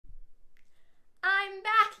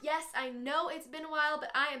Yes, I know it's been a while,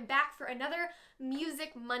 but I am back for another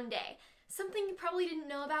Music Monday. Something you probably didn't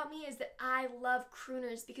know about me is that I love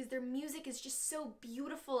crooners because their music is just so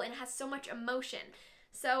beautiful and has so much emotion.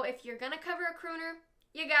 So if you're gonna cover a crooner,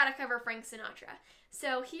 you gotta cover Frank Sinatra.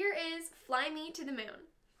 So here is Fly Me to the Moon.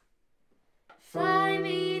 Fly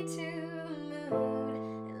me to the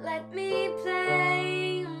moon and let me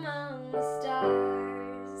play among the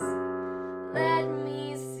stars. Let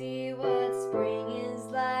me see what spring is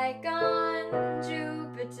like on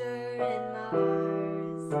Jupiter and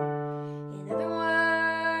Mars. In other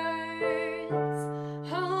words,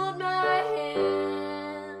 hold my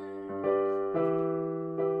hand.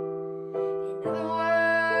 In other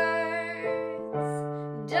words,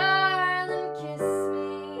 darling, kiss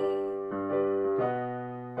me.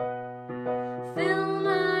 Fill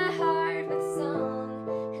my heart with song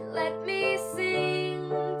and let me sing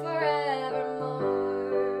forevermore.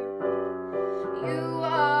 You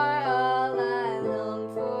are all I long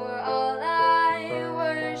for, all I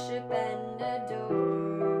worship and adore.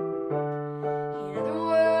 In other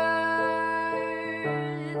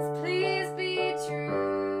words, please be true.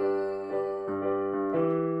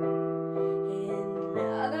 In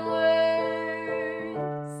other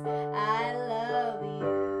words, I love you.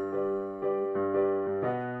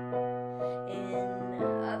 In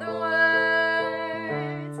other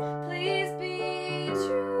words, please be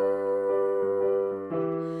true.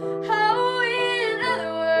 Oh, in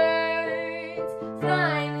other words,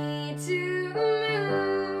 fly me to the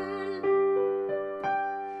moon.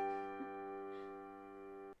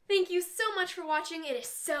 Thank you so much for watching. It is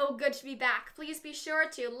so good to be back. Please be sure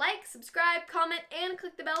to like, subscribe, comment, and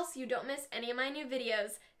click the bell so you don't miss any of my new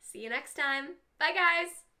videos. See you next time. Bye,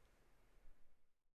 guys.